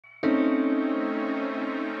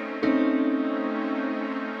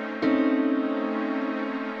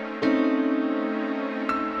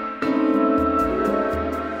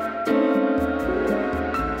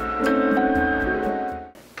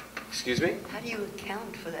Excuse me? How do you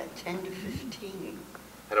account for that 10 to 15?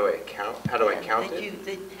 How do I count? How do I count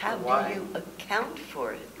it? How do you account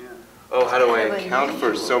for it? Yeah. Oh, how do I Kind of account for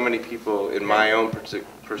unusual. so many people in my own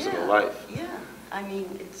personal life? Yeah, I mean,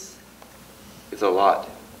 it's... It's a lot.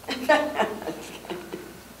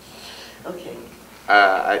 Okay.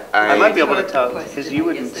 I might be able to tell, Question, because you I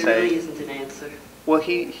wouldn't guess there really say. isn't an answer. Well,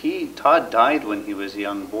 Tawd died when he was a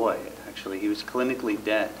young boy, actually. He was clinically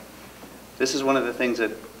dead. This is one of the things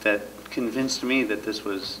that convinced me that this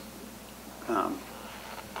was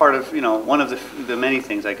part of, one of the many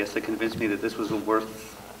things, I guess, that convinced me that this was a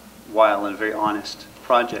worthwhile and very honest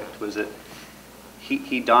project, was that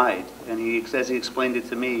he died, and as he explained it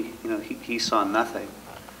to me, he saw nothing.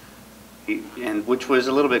 And which was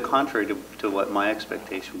a little bit contrary to what my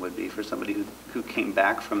expectation would be for somebody who came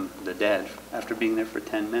back from the dead after being there for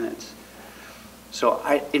 10 minutes. So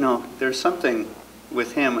there's something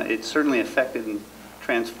with him. It certainly affected and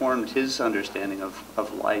transformed his understanding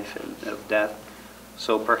of life and of death.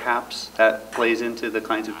 So perhaps that plays into the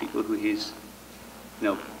kinds of people who he's,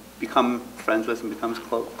 become friends with and becomes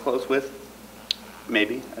close with.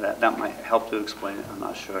 Maybe that might help to explain it. I'm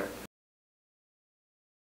not sure.